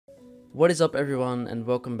What is up everyone, and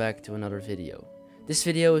welcome back to another video. This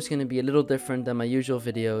video is going to be a little different than my usual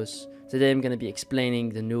videos. Today I'm going to be explaining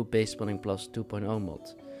the new Base Building Plus 2.0 mod.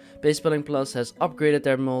 Base Building Plus has upgraded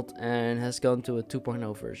their mod and has gone to a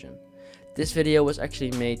 2.0 version. This video was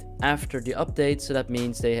actually made after the update, so that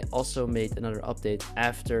means they also made another update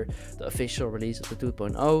after the official release of the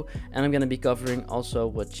 2.0, and I'm going to be covering also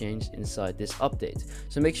what changed inside this update.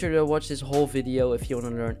 So make sure to watch this whole video if you want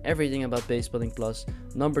to learn everything about Base Building Plus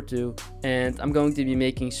number 2, and I'm going to be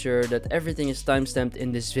making sure that everything is timestamped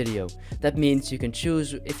in this video. That means you can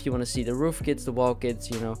choose if you want to see the roof kits, the wall kits,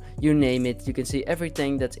 you name it. You can see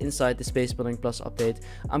everything that's inside this Base Building Plus update.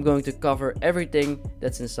 I'm going to cover everything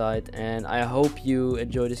that's inside, and I hope you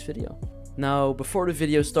enjoy this video. Now, before the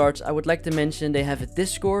video starts, I would like to mention they have a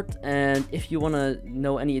Discord, and if you want to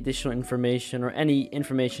know any additional information or any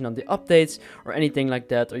information on the updates or anything like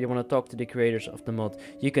that, or you want to talk to the creators of the mod,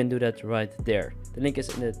 you can do that right there. The link is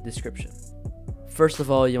in the description. First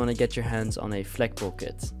of all, you want to get your hands on a flagpole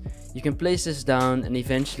kit. You can place this down and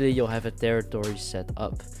eventually you'll have a territory set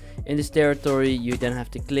up. In this territory you then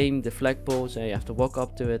have to claim the flagpole, so you have to walk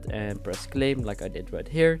up to it and press claim like I did right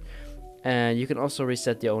here. And you can also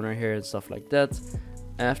reset the owner here and stuff like that.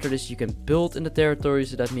 After this you can build in the territory,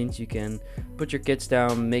 so that means you can put your kits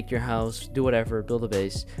down, make your house, do whatever, build a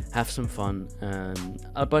base, have some fun.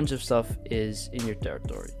 A bunch of stuff is in your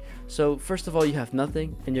territory. So first of all, you have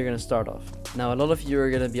nothing and you're gonna start off. Now a lot of you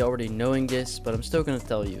are gonna be already knowing this, but I'm still gonna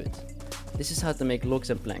tell you it. This is how to make logs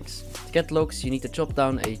and planks. To get logs you need to chop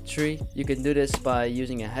down a tree. You can do this by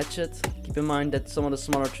using a hatchet. Keep in mind that some of the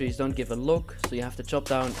smaller trees don't give a log, so you have to chop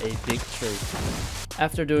down a big tree.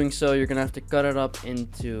 After doing so, you're gonna have to cut it up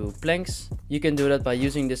into planks. You can do that by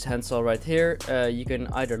using this handsaw right here. You can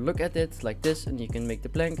either look at it like this and you can make the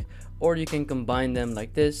plank, or you can combine them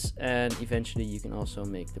like this, and eventually you can also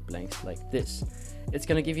make the planks like this. It's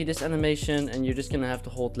gonna give you this animation, and you're just gonna have to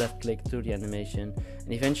hold left click to the animation,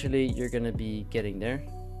 and eventually you're gonna be getting there.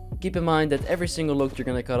 Keep in mind that every single log you're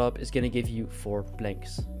gonna cut up is gonna give you 4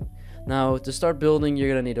 planks. Now to start building you're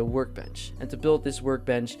gonna need a workbench, and to build this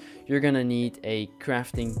workbench you're gonna need a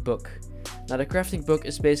crafting book. Now the crafting book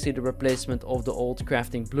is basically the replacement of the old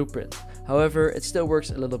crafting blueprint, however it still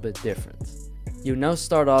works a little bit different. You now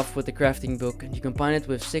start off with the crafting book and you combine it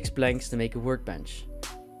with 6 planks to make a workbench.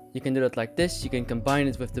 You can do that like this. You can combine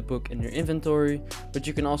it with the book in your inventory, but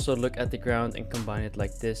you can also look at the ground and combine it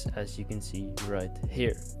like this, as you can see right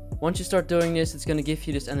here. Once you start doing this, it's going to give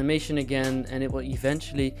you this animation again, and it will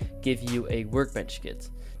eventually give you a workbench kit.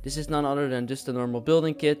 This is none other than just a normal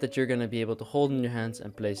building kit that you're going to be able to hold in your hands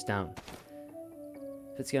and place down.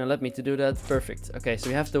 If it's going to let me to do that, perfect. Okay, so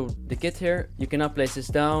we have the kit here. You can now place this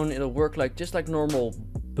down. It'll work just like normal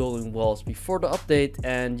building walls before the update,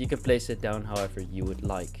 and you can place it down however you would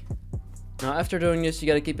like. Now after doing this, you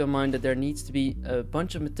got to keep in mind that there needs to be a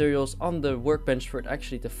bunch of materials on the workbench for it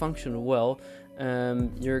actually to function well.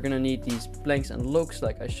 You're gonna need these planks and logs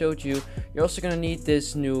like I showed you. You're also gonna need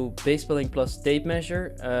this new Base Building Plus tape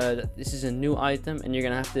measure. This is a new item, and you're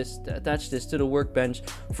gonna have to attach this to the workbench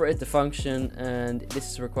for it to function, and this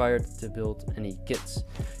is required to build any kits.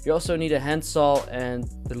 You also need a handsaw and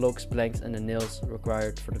the logs, planks and the nails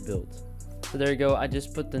required for the build. So there you go, I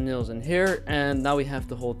just put the nails in here, and now we have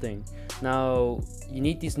the whole thing. Now you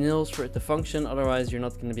need these nails for it to function, otherwise you're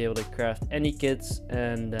not going to be able to craft any kits.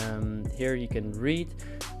 And here you can read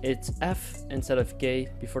it's F instead of K.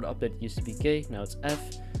 Before the update it used to be K, now it's F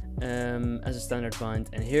as a standard bind.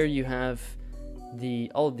 And here you have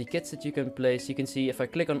all of the kits that you can place. You can see if I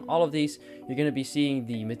click on all of these, you're going to be seeing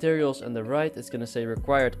the materials on the right. It's going to say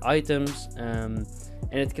required items, and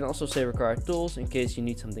it can also say required tools in case you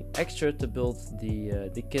need something extra to build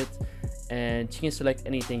the kit. And you can select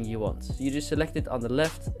anything you want. So you just select it on the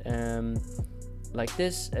left like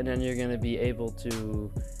this, and then you're going to be able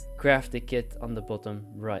to craft the kit on the bottom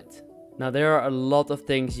right. Now there are a lot of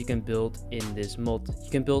things you can build in this mod.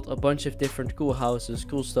 You can build a bunch of different cool houses,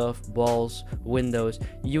 cool stuff, walls, windows,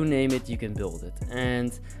 you name it, you can build it.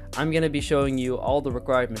 And I'm going to be showing you all the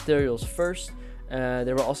required materials first.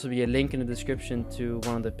 There will also be a link in the description to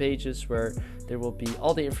one of the pages where there will be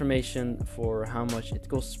all the information for how much it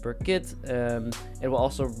costs per kit. It will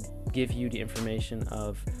also give you the information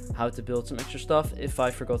of how to build some extra stuff if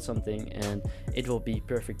I forgot something, and it will be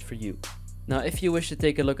perfect for you. Now if you wish to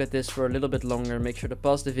take a look at this for a little bit longer, make sure to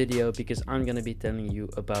pause the video, because I'm going to be telling you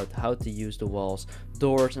about how to use the walls,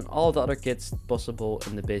 doors and all the other kits possible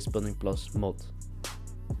in the Base Building Plus mod.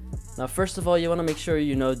 Now first of all, you want to make sure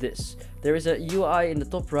you know this. There is a UI in the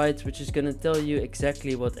top right which is going to tell you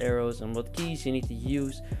exactly what arrows and what keys you need to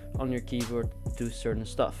use on your keyboard to do certain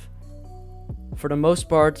stuff. For the most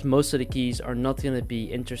part, most of the keys are not going to be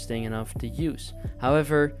interesting enough to use.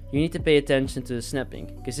 However, you need to pay attention to the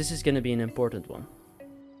snapping, because this is going to be an important one.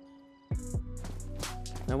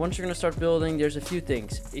 Now once you're going to start building, there's a few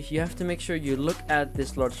things. If you have to make sure you look at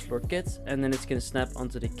this large floor kit, and then it's going to snap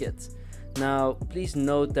onto the kit. Now please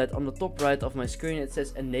note that on the top right of my screen it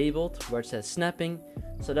says enabled, where it says snapping,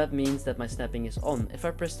 so that means that my snapping is on. If I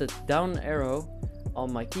press the down arrow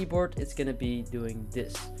on my keyboard, it's going to be doing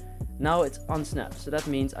this. Now it's unsnapped, so that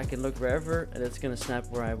means I can look wherever and it's going to snap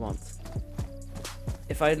where I want.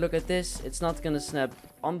 If I look at this, it's not going to snap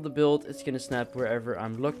on the build, it's going to snap wherever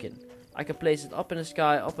I'm looking. I can place it up in the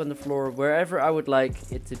sky, up on the floor, wherever I would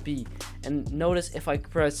like it to be. And notice if I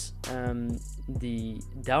press the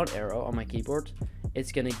down arrow on my keyboard,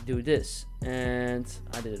 it's gonna do this. And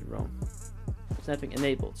I did it wrong. Snapping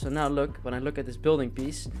enabled. So now look, when I look at this building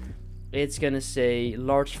piece, it's gonna say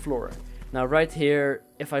large floor. Now right here,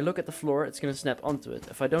 if I look at the floor, it's gonna snap onto it.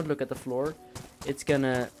 If I don't look at the floor, it's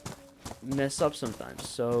gonna mess up sometimes.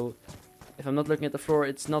 So if I'm not looking at the floor,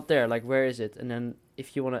 it's not there. Like, where is it? And then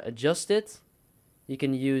if you want to adjust it, you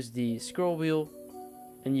can use the scroll wheel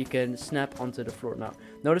and you can snap onto the floor. Now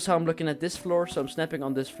notice how I'm looking at this floor, so I'm snapping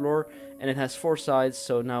on this floor and it has 4 sides,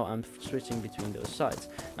 so now I'm switching between those sides.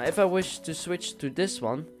 Now if I wish to switch to this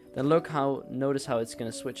one, then notice how it's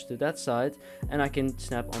going to switch to that side, and I can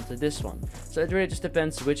snap onto this one. So it really just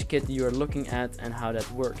depends which kit you're looking at and how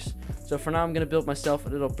that works. So for now I'm going to build myself a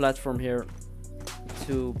little platform here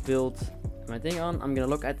to build my thing on. I'm gonna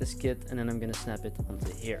look at this kit and then I'm gonna snap it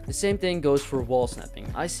onto here. The same thing goes for wall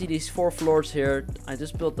snapping. I see these 4 floors here. I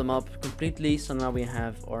just built them up completely, so now we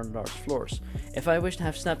have our large floors. If I wish to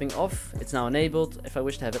have snapping off, it's now enabled. If I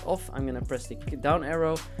wish to have it off, I'm gonna press the down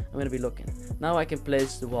arrow. I'm gonna be looking. Now I can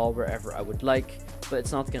place the wall wherever I would like, but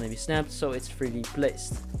it's not gonna be snapped, so it's freely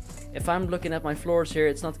placed. If I'm looking at my floors here,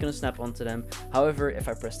 it's not going to snap onto them. However, if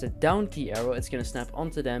I press the down key arrow, it's going to snap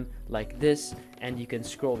onto them like this, and you can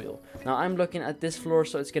scroll wheel. Now I'm looking at this floor,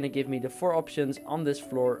 so it's going to give me the 4 options on this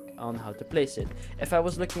floor on how to place it. If I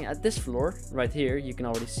was looking at this floor right here, you can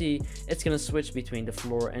already see it's going to switch between the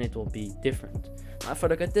floor and it will be different. Now if I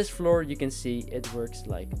look at this floor, you can see it works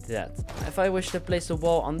like that. If I wish to place a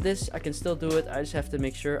wall on this, I can still do it. I just have to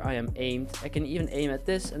make sure I am aimed. I can even aim at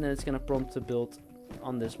this, and then it's going to prompt to build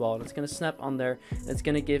on this wall, and it's going to snap on there, and it's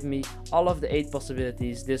going to give me all of the 8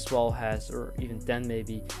 possibilities this wall has, or even 10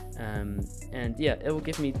 maybe, and yeah, it will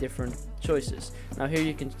give me different choices. Now here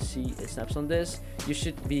you can see it snaps on this. You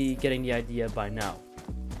should be getting the idea by now.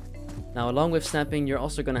 Now along with snapping, you're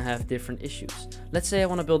also going to have different issues. Let's say I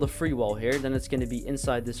want to build a free wall here, then it's going to be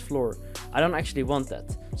inside this floor. I don't actually want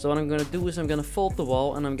that, so what I'm going to do is I'm going to fold the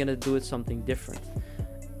wall, and I'm going to do it something different.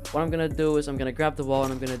 What I'm going to do is I'm going to grab the wall,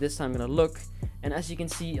 and this time I'm going to look. And as you can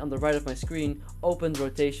see on the right of my screen, open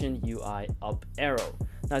rotation UI up arrow.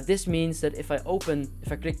 Now this means that if I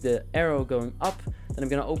click the arrow going up, then I'm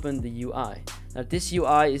going to open the UI. Now this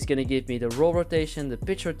UI is going to give me the roll rotation, the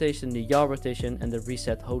pitch rotation, the yaw rotation, and the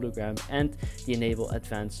reset hologram, and the enable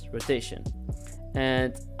advanced rotation.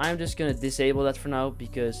 And I'm just going to disable that for now,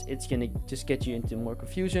 because it's going to just get you into more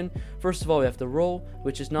confusion. First of all, we have the roll,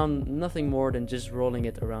 which is nothing more than just rolling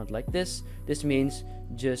it around like this. This means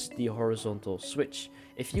just the horizontal switch.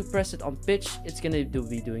 If you press it on pitch, it's going to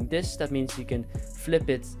be doing this. That means you can flip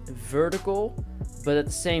it vertical, but at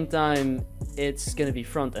the same time it's going to be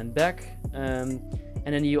front and back. And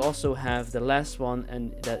then you also have the last one,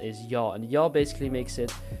 and that is yaw. And yaw basically makes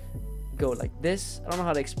it go like this. I don't know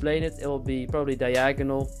how to explain it. It will be probably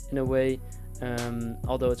diagonal in a way,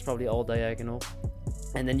 although it's probably all diagonal.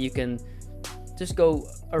 And then you can just go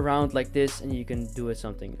around like this, and you can do it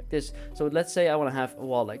something like this. So let's say I want to have a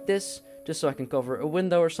wall like this, just so I can cover a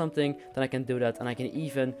window or something, then I can do that, and I can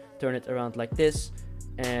even turn it around like this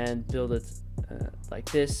and build it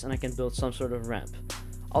like this, and I can build some sort of ramp.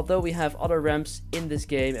 Although we have other ramps in this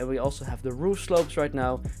game, and we also have the roof slopes right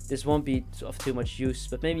now, this won't be of too much use,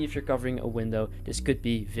 but maybe if you're covering a window, this could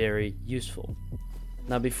be very useful.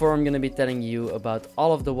 Now before I'm going to be telling you about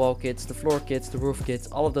all of the wall kits, the floor kits, the roof kits,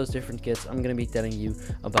 all of those different kits, I'm going to be telling you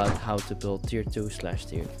about how to build tier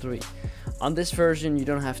 2/tier 3. On this version, you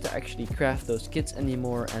don't have to actually craft those kits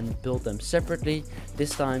anymore and build them separately.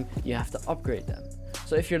 This time you have to upgrade them.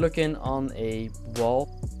 So if you're looking on a wall,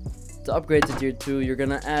 to upgrade to tier 2, you're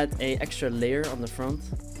gonna add a extra layer on the front.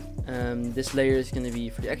 This layer is gonna be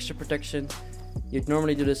for the extra protection. You'd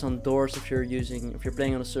normally do this on doors if you're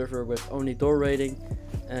playing on a server with only door rating,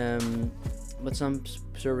 but some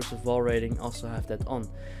servers with wall rating also have that on.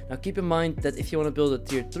 Now keep in mind that if you want to build a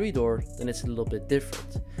tier 3 door, then it's a little bit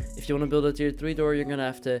different. If you want to build a tier 3 door, you're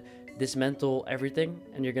gonna have to dismantle everything,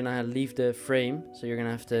 and you're gonna leave the frame, so you're gonna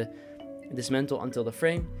have to dismantle until the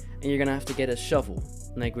frame, and you're gonna have to get a shovel.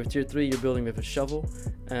 Like with tier 3 you're building with a shovel,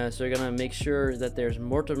 so you're gonna make sure that there's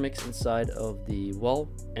mortar mix inside of the wall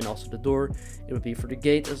and also the door. It would be for the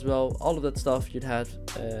gate as well, all of that stuff. You'd have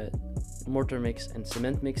mortar mix and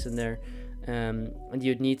cement mix in there, and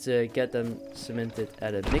you'd need to get them cemented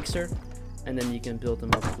at a mixer, and then you can build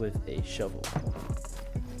them up with a shovel.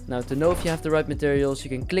 Now, to know if you have the right materials, you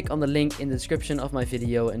can click on the link in the description of my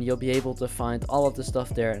video and you'll be able to find all of the stuff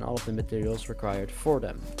there and all of the materials required for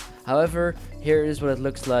them. However, here is what it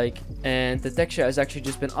looks like, and the texture has actually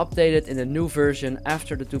just been updated in a new version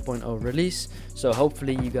after the 2.0 release, so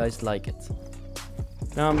hopefully you guys like it.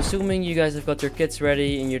 Now, I'm assuming you guys have got your kits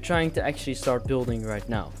ready and you're trying to actually start building right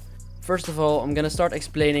now. First of all, I'm gonna start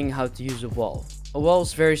explaining how to use a wall. A wall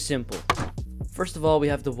is very simple. First of all, we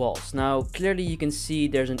have the walls. Now, clearly you can see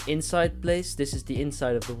there's an inside place. This is the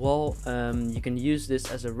inside of the wall. You can use this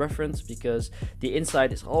as a reference because the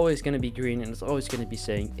inside is always going to be green and it's always going to be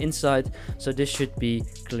saying inside. So this should be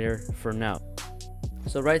clear for now.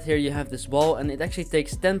 So right here you have this wall, and it actually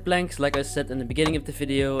takes 10 planks, like I said in the beginning of the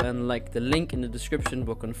video, and like the link in the description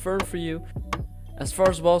will confirm for you. As far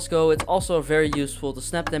as walls go, it's also very useful to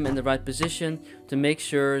snap them in the right position to make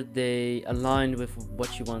sure they align with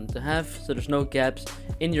what you want to have, so there's no gaps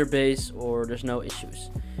in your base or there's no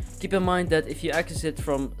issues. Keep in mind that if you access it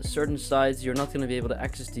from certain sides, you're not going to be able to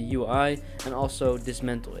access the UI and also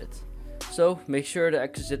dismantle it. So make sure to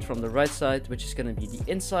access it from the right side, which is going to be the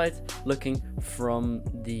inside, looking from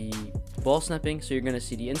the wall snapping. So you're going to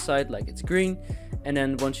see the inside like it's green, and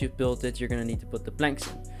then once you've built it, you're going to need to put the planks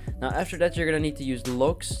in. Now after that, you're going to need to use the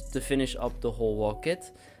logs to finish up the whole wall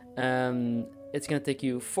kit. It's going to take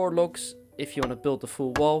you 4 logs if you want to build the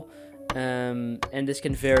full wall. And this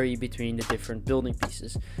can vary between the different building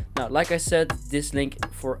pieces. Now, like I said, this link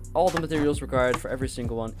for all the materials required for every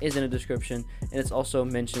single one is in the description, and it's also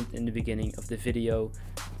mentioned in the beginning of the video,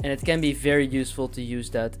 and it can be very useful to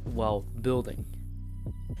use that while building.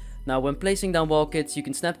 Now, when placing down wall kits, you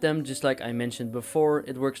can snap them just like I mentioned before.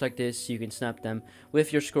 It works like this. You can snap them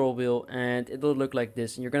with your scroll wheel and it will look like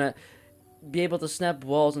this, and you're gonna be able to snap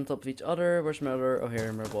walls on top of each other. Where's my other? Oh, here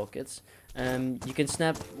are my wall kits. You can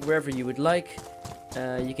snap wherever you would like.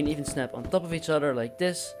 You can even snap on top of each other like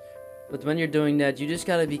this. But when you're doing that, you just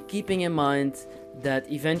gotta be keeping in mind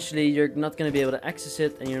that eventually you're not gonna be able to access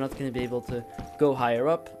it and you're not gonna be able to go higher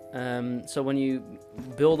up. So when you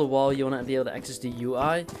build a wall, you want to be able to access the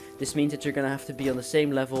UI. This means that you're going to have to be on the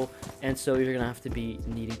same level, and so you're going to have to be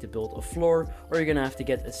needing to build a floor, or you're going to have to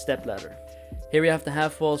get a step ladder. Here we have the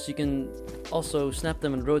half walls. You can also snap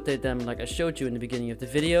them and rotate them like I showed you in the beginning of the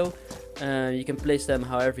video. You can place them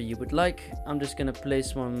however you would like. I'm just going to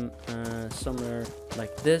place one somewhere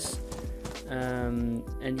like this. And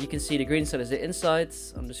you can see the green side is the inside.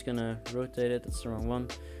 I'm just going to rotate it. That's the wrong one.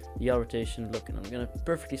 The yaw rotation, look, and I'm gonna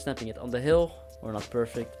perfectly snapping it on the hill, or not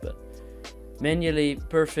perfect, but manually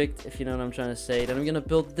perfect, if you know what I'm trying to say. Then I'm gonna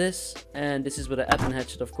build this, and this is with an admin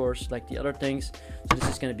hatchet, of course, like the other things. So this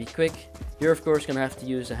is gonna be quick. You're of course gonna have to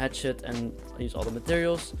use a hatchet and use all the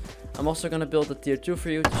materials. I'm also gonna build a tier 2 for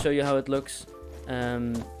you to show you how it looks.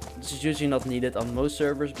 This is usually not needed on most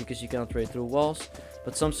servers because you cannot raid through walls,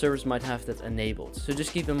 but some servers might have that enabled. So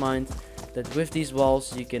just keep in mind that with these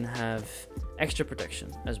walls you can have extra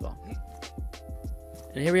protection as well.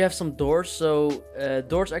 And here we have some doors. So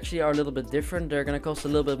doors actually are a little bit different. They're going to cost a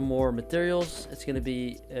little bit more materials. It's going to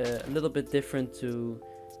be a little bit different to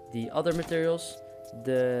the other materials.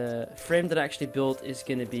 The frame that I actually built is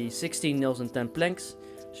going to be 16 nails and 10 planks.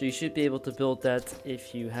 So you should be able to build that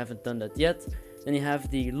if you haven't done that yet. Then you have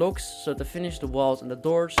the logs. So to finish the walls and the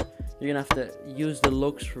doors, you're going to have to use the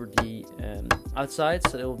logs for the outside.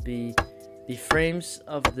 So it will be the frames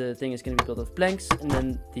of the thing is going to be built with planks, and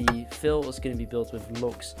then the fill is going to be built with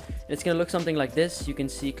logs. And it's going to look something like this. You can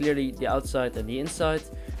see clearly the outside and the inside.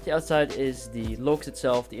 The outside is the logs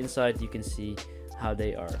itself. The inside you can see how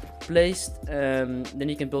they are placed. Then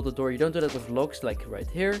you can build a door. You don't do that with logs like right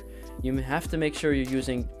here. You have to make sure you're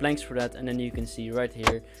using planks for that, and then you can see right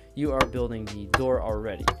here you are building the door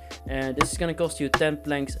already. And this is going to cost you 10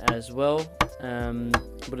 planks as well,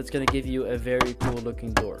 but it's going to give you a very cool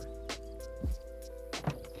looking door.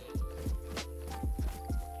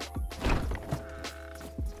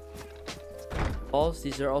 Walls,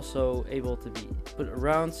 these are also able to be put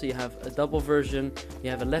around, so you have a double version. You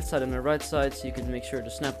have a left side and a right side, so you can make sure to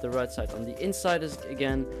snap the right side on the inside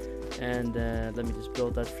again. And let me just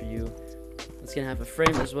build that for you. It's gonna have a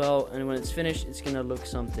frame as well, and when it's finished, it's gonna look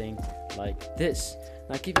something like this.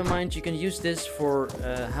 Now keep in mind, you can use this for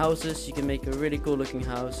houses. You can make a really cool looking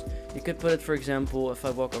house. You could put it, for example, if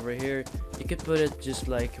I walk over here, you could put it just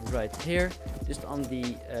like right here, just on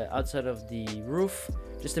the outside of the roof,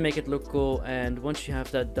 just to make it look cool. And once you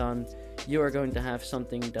have that done, you are going to have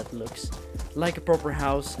something that looks like a proper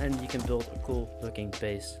house, and you can build a cool looking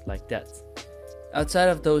base like that. Outside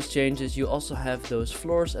of those changes, you also have those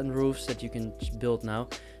floors and roofs that you can build now.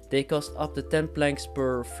 They cost up to 10 planks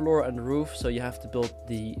per floor and roof, so you have to build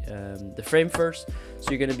the frame first.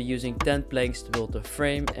 So you're going to be using 10 planks to build the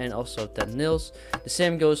frame, and also 10 nails. The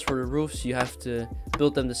same goes for the roofs. You have to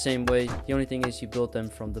build them the same way. The only thing is you build them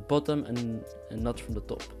from the bottom and not from the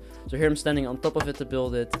top. So here I'm standing on top of it to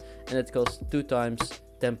build it, and it costs 2 times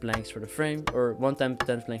 10 planks for the frame, or 1 time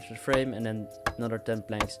 10 planks for the frame, and then another 10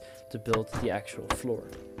 planks to build the actual floor.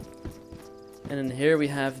 And then here we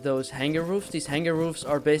have those hanger roofs. These hanger roofs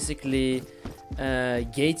are basically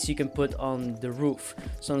gates you can put on the roof.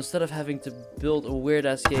 So instead of having to build a weird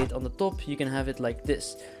ass gate on the top, you can have it like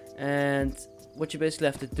this. And what you basically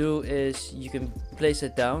have to do is you can place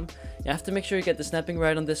it down. You have to make sure you get the snapping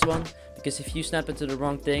right on this one, because if you snap into the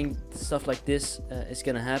wrong thing, stuff like this is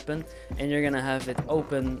gonna happen, and you're gonna have it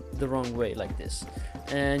open the wrong way like this.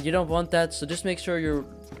 And you don't want that, so just make sure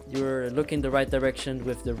you're looking the right direction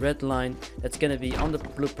with the red line that's gonna be on the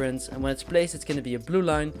blueprints, and when it's placed, it's gonna be a blue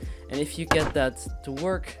line. And if you get that to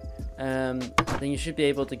work, then you should be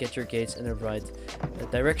able to get your gates in the right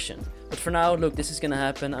direction. But for now, look, this is gonna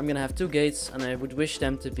happen. I'm gonna have 2 gates, and I would wish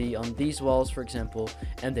them to be on these walls, for example,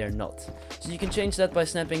 and they're not. So you can change that by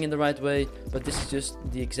snapping in the right way, but this is just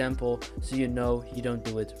the example, so you know you don't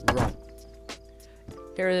do it wrong.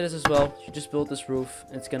 Here it is as well. You just build this roof,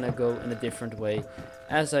 and it's gonna go in a different way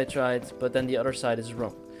as I tried, but then the other side is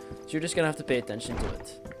wrong. So you're just gonna have to pay attention to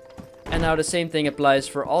it. And now the same thing applies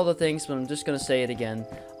for all the things, but I'm just gonna say it again.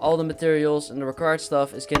 All the materials and the required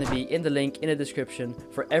stuff is gonna be in the link in the description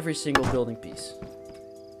for every single building piece.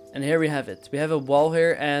 And here we have it. We have a wall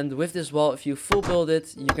here, and with this wall, if you full build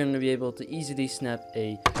it, you're gonna be able to easily snap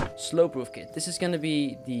a slope roof kit. This is gonna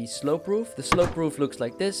be the slope roof. The slope roof looks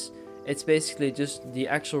like this. It's basically just the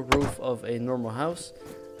actual roof of a normal house.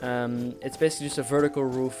 It's basically just a vertical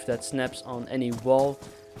roof that snaps on any wall.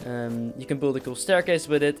 You can build a cool staircase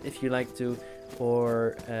with it if you like to,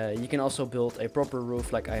 or you can also build a proper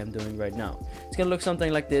roof like I am doing right now. It's gonna look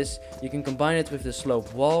something like this. You can combine it with the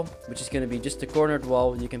slope wall, which is gonna be just a cornered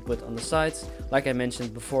wall you can put on the sides, like I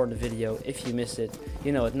mentioned before in the video. If you missed it,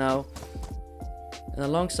 you know it now. And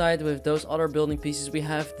alongside with those other building pieces, we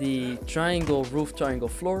have the triangle roof, triangle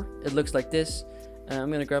floor. It looks like this. I'm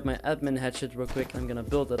gonna grab my admin hatchet real quick. I'm gonna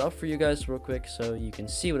build that up for you guys real quick so you can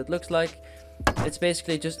see what it looks like. It's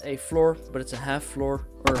basically just a floor, but it's a half floor,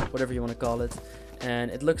 or whatever you want to call it. And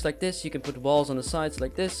it looks like this. You can put walls on the sides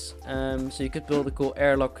like this. So you could build a cool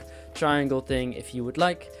airlock triangle thing if you would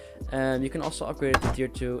like. You can also upgrade it to tier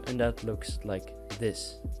 2, and that looks like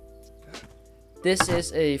this. This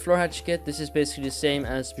is a floor hatch kit. This is basically the same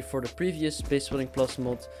as before the previous Base Building Plus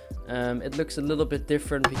mod. It looks a little bit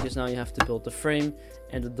different because now you have to build the frame,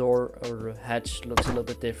 and the door or hatch looks a little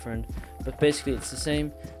bit different, but basically it's the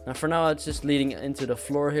same. Now for now it's just leading into the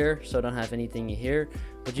floor here, so I don't have anything here,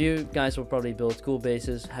 but you guys will probably build cool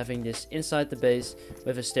bases having this inside the base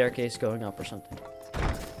with a staircase going up or something.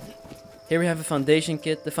 Here we have a foundation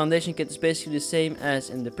kit. The foundation kit is basically the same as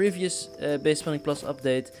in the previous Base Building Plus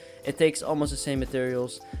update. It takes almost the same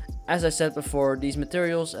materials. As I said before, these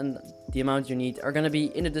materials and the amount you need are going to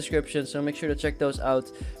be in the description, so make sure to check those out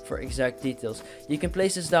for exact details. You can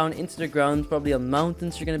place this down into the ground, probably on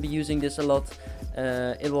mountains. You're going to be using this a lot.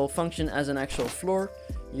 It will function as an actual floor.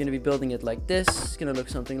 You're going to be building it like this. It's going to look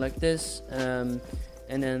something like this. And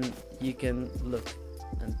then you can look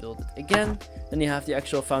and build it again. Then you have the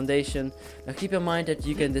actual foundation. Now keep in mind that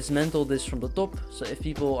you can dismantle this from the top, so if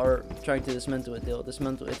people are trying to dismantle it, they'll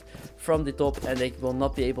dismantle it from the top and they will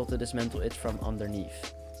not be able to dismantle it from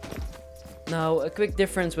underneath. Now a quick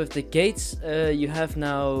difference with the gates. You have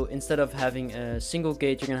now, instead of having a single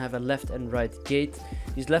gate, you're gonna have a left and right gate.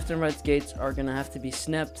 These left and right gates are gonna have to be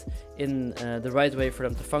snapped in the right way for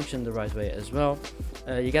them to function the right way as well.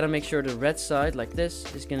 You gotta make sure the red side, like this,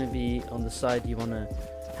 is gonna be on the side you wanna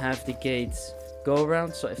have the gates go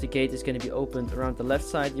around. So if the gate is going to be opened around the left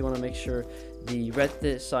side, you want to make sure the red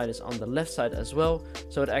side is on the left side as well,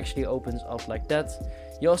 so it actually opens up like that.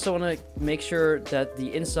 You also want to make sure that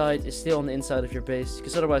the inside is still on the inside of your base,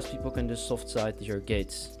 because otherwise people can just soft side your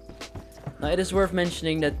gates. Now it is worth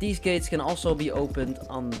mentioning that these gates can also be opened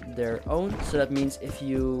on their own. So that means if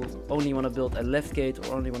you only want to build a left gate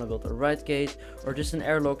or only want to build a right gate or just an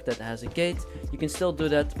airlock that has a gate, you can still do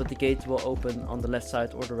that, but the gate will open on the left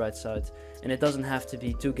side or the right side. And it doesn't have to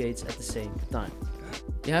be two gates at the same time.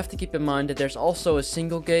 You have to keep in mind that there's also a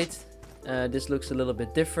single gate. This looks a little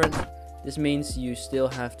bit different. This means you still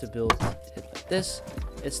have to build it like this.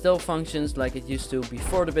 It still functions like it used to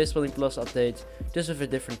before the Base Building Plus update, just with a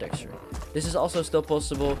different texture. This is also still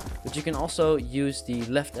possible, but you can also use the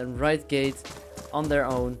left and right gate on their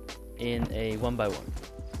own in a 1x1.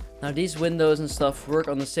 Now these windows and stuff work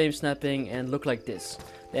on the same snapping and look like this.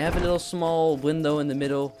 They have a little small window in the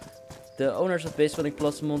middle. The owners of Base Building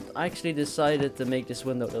Plus mod actually decided to make this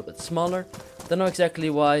window a little bit smaller. Don't know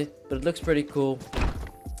exactly why, but it looks pretty cool.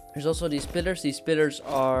 There's also these pillars. These pillars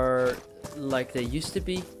are like they used to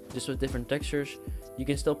be, just with different textures. You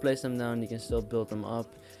can still place them down, you can still build them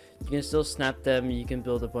up, you can still snap them, you can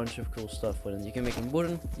build a bunch of cool stuff with them. You can make them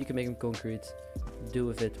wooden, you can make them concrete, do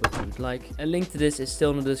with it what you would like. A link to this is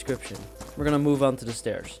still in the description. We're gonna move on to the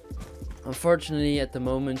stairs. Unfortunately, at the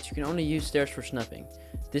moment, you can only use stairs for snapping.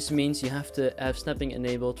 This means you have to have snapping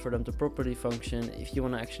enabled for them to properly function if you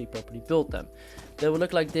want to actually properly build them. They will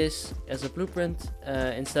look like this as a blueprint,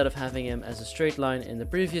 instead of having them as a straight line in the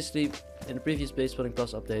previous Base Building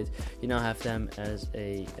Plus update. You now have them as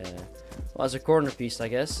a as a corner piece, I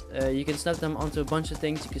guess. You can snap them onto a bunch of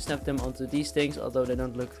things. You can snap them onto these things, although they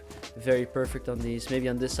don't look very perfect on these. Maybe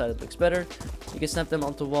on this side it looks better. You can snap them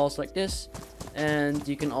onto walls like this, and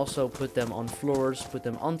you can also put them on floors, put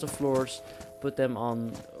them onto floors, put them on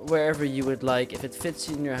wherever you would like. If it fits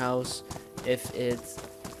in your house, if it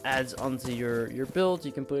adds onto your build,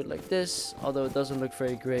 you can put it like this, although it doesn't look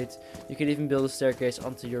very great. You can even build a staircase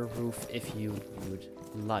onto your roof if you would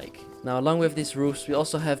like. Now along with these roofs, we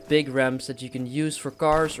also have big ramps that you can use for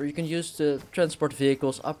cars, or you can use to transport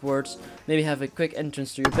vehicles upwards. Maybe have a quick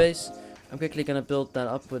entrance to your base. I'm quickly gonna build that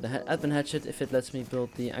up with the admin hatchet if it lets me build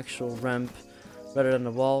the actual ramp rather than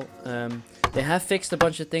the wall. They have fixed a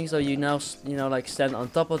bunch of things, so you now like stand on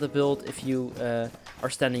top of the build if you are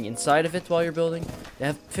standing inside of it while you're building. They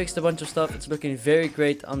have fixed a bunch of stuff. It's looking very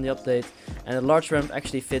great on the update, and the large ramp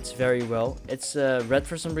actually fits very well. It's red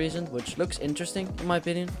for some reason, which looks interesting in my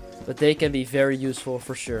opinion, but they can be very useful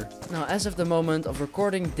for sure. Now as of the moment of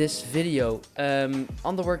recording this video,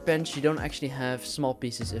 on the workbench you don't actually have small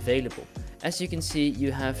pieces available. As you can see,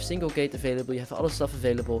 you have single gate available, you have other stuff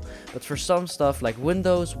available, but for some stuff like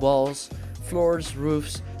windows, walls, floors,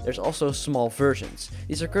 roofs, there's also small versions.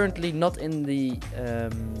 These are currently not in the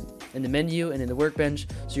menu and in the workbench,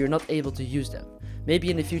 so you're not able to use them. Maybe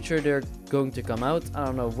in the future they're going to come out. I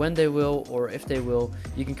don't know when they will or if they will.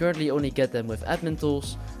 You can currently only get them with admin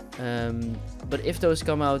tools. But if those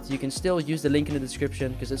come out, you can still use the link in the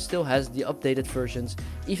description, because it still has the updated versions,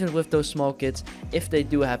 even with those small kits, if they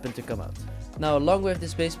do happen to come out. Now along with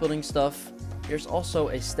this base building stuff, there's also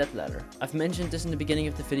a step ladder. I've mentioned this in the beginning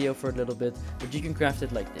of the video for a little bit, but you can craft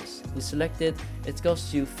it like this. You select it, it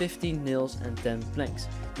costs you 15 nails and 10 planks.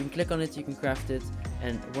 You can click on it, you can craft it,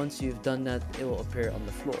 and once you've done that, it will appear on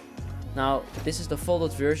the floor. Now this is the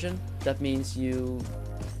folded version. That means you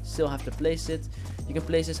still have to place it. You can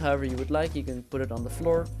place this however you would like. You can put it on the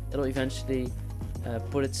floor. It'll eventually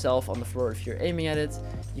put itself on the floor if you're aiming at it.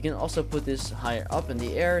 You can also put this higher up in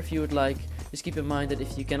the air if you would like. Just keep in mind that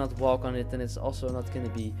if you cannot walk on it, then it's also not going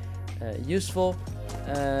to be useful.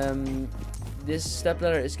 This step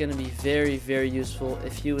ladder is going to be very, very useful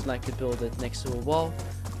if you would like to build it next to a wall.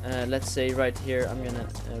 Let's say right here, I'm going to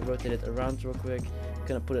rotate it around real quick. I'm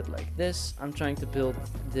going to put it like this. I'm trying to build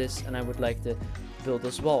this and I would like to build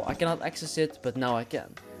this wall. I cannot access it, but now I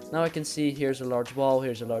can. Now I can see here's a large wall,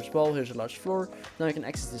 here's a large wall, here's a large floor. Now I can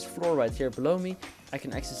access this floor right here below me. I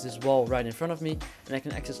can access this wall right in front of me, and I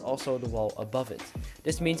can access also the wall above it.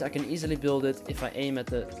 This means I can easily build it if I aim at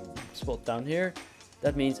the spot down here.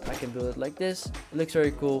 That means I can build it like this. It looks very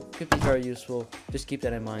cool, could be very useful. Just keep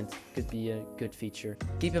that in mind, could be a good feature.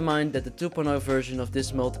 Keep in mind that the 2.0 version of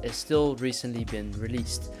this mod is still recently been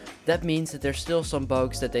released. That means that there's still some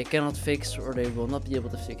bugs that they cannot fix, or they will not be able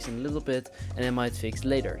to fix in a little bit, and they might fix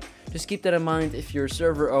later. Just keep that in mind if you're a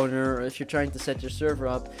server owner, or if you're trying to set your server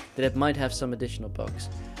up, that it might have some additional bugs.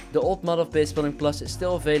 The old mod of Base Building Plus is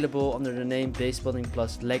still available under the name Base Building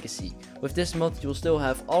Plus Legacy. With this mod you will still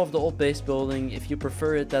have all of the old base building if you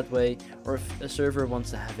prefer it that way, or if a server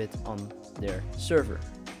wants to have it on their server.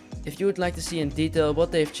 If you would like to see in detail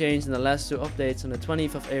what they've changed in the last two updates on the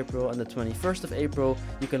 20th of April and the 21st of April,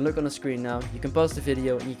 you can look on the screen now, you can pause the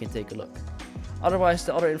video and you can take a look. Otherwise,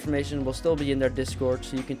 the other information will still be in their Discord,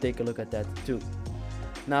 so you can take a look at that too.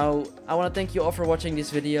 Now, I want to thank you all for watching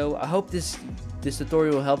this video. I hope this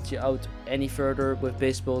tutorial helped you out any further with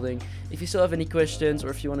base building. If you still have any questions, or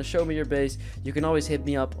if you want to show me your base, you can always hit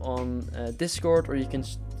me up on Discord, or you can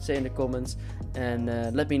say in the comments and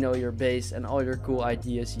let me know your base and all your cool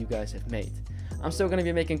ideas you guys have made. I'm still going to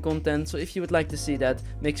be making content, so if you would like to see that,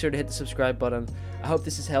 make sure to hit the subscribe button. I hope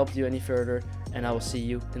this has helped you any further, and I will see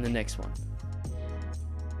you in the next one.